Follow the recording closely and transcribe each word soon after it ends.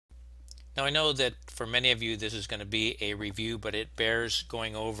Now I know that for many of you this is going to be a review, but it bears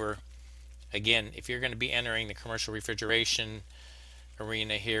going over again. If you're going to be entering the commercial refrigeration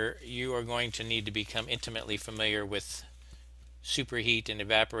arena here, you are going to need to become intimately familiar with superheat and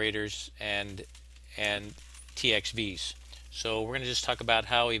evaporators and TXVs. So we're going to just talk about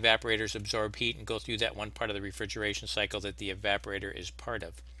how evaporators absorb heat and go through that one part of the refrigeration cycle that the evaporator is part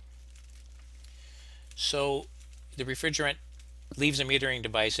of. So the refrigerant leaves a metering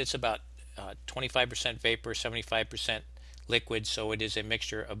device. It's about 25% vapor, 75% liquid, so it is a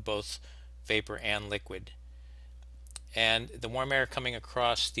mixture of both vapor and liquid. And the warm air coming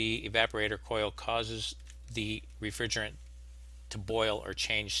across the evaporator coil causes the refrigerant to boil or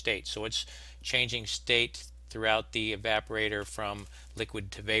change state. So it's changing state throughout the evaporator from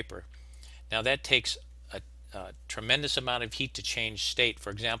liquid to vapor. Now that takes a tremendous amount of heat to change state.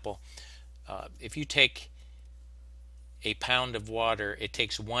 For example, if you take a pound of water, it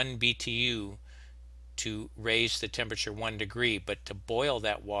takes 1 BTU to raise the temperature 1 degree, but to boil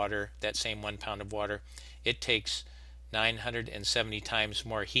that water, that same 1 pound of water, it takes 970 times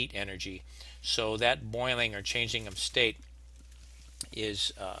more heat energy. So that boiling or changing of state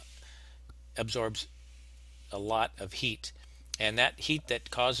is absorbs a lot of heat, and that heat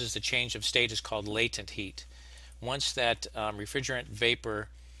that causes the change of state is called latent heat. Once that refrigerant vapor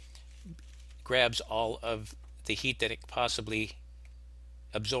grabs all of the heat that it possibly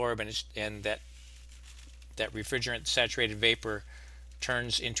absorb, and that refrigerant saturated vapor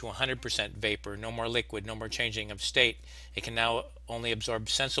turns into 100% vapor, no more liquid, no more changing of state, it can now only absorb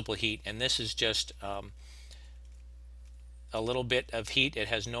sensible heat, and this is just a little bit of heat. It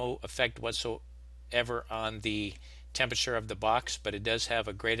has no effect whatsoever on the temperature of the box, but it does have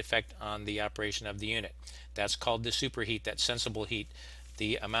a great effect on the operation of the unit. That's called the superheat, that sensible heat,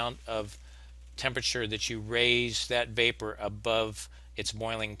 the amount of temperature that you raise that vapor above its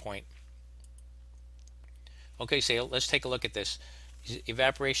boiling point. Okay, so let's take a look at this.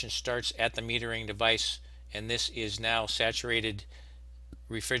 Evaporation starts at the metering device, and this is now saturated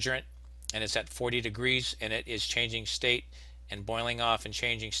refrigerant, and it's at 40 degrees, and it is changing state and boiling off and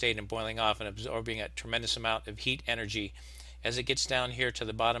changing state and boiling off and absorbing a tremendous amount of heat energy. As it gets down here to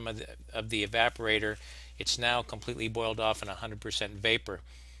the bottom of the evaporator, it's now completely boiled off in 100% vapor.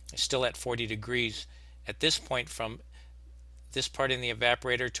 It's still at 40 degrees. At this point, from this part in the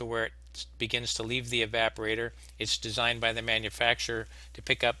evaporator to where it begins to leave the evaporator, it's designed by the manufacturer to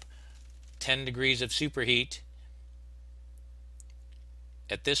pick up 10 degrees of superheat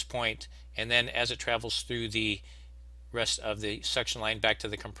at this point, and then as it travels through the rest of the suction line back to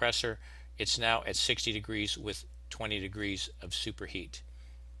the compressor, it's now at 60 degrees with 20 degrees of superheat.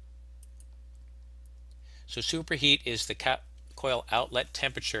 So superheat is the coil outlet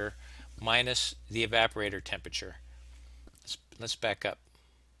temperature minus the evaporator temperature. Let's back up.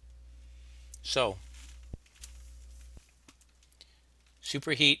 So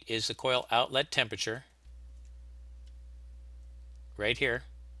superheat is the coil outlet temperature right here,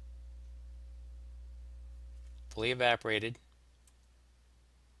 fully evaporated,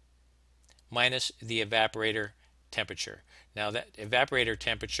 minus the evaporator temperature. Now that evaporator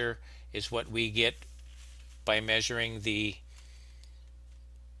temperature is what we get by measuring the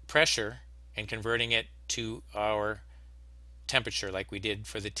pressure and converting it to our temperature like we did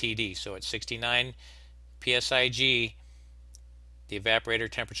for the TD. So at 69 psig, the evaporator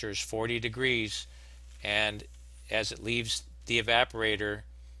temperature is 40 degrees, and as it leaves the evaporator,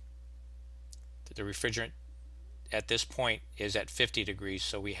 the refrigerant at this point is at 50 degrees,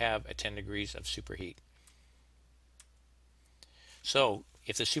 so we have a 10 degrees of superheat. So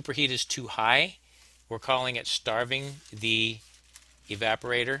if the superheat is too high, we're calling it starving the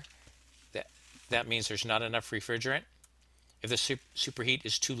evaporator. That means there's not enough refrigerant. If the superheat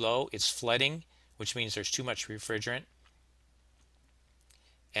is too low, it's flooding, which means there's too much refrigerant.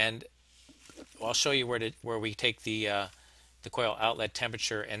 And I'll show you where we take the coil outlet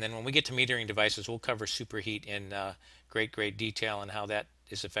temperature, and then when we get to metering devices, we'll cover superheat in great detail and how that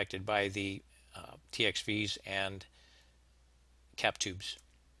is affected by the TXVs and cap tubes.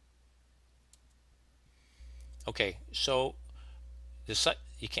 Okay, so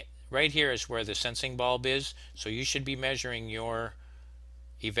right here is where the sensing bulb is, so you should be measuring your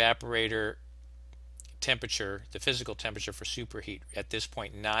evaporator temperature, the physical temperature for superheat at this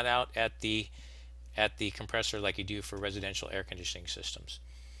point, not out at the compressor like you do for residential air conditioning systems.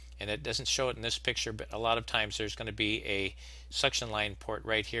 And it doesn't show it in this picture, but a lot of times there's going to be a suction line port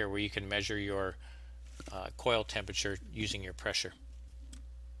right here where you can measure your coil temperature using your pressure.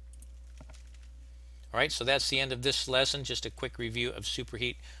 Alright, so that's the end of this lesson, just a quick review of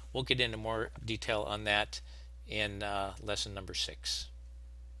superheat. We'll get into more detail on that in lesson number 6.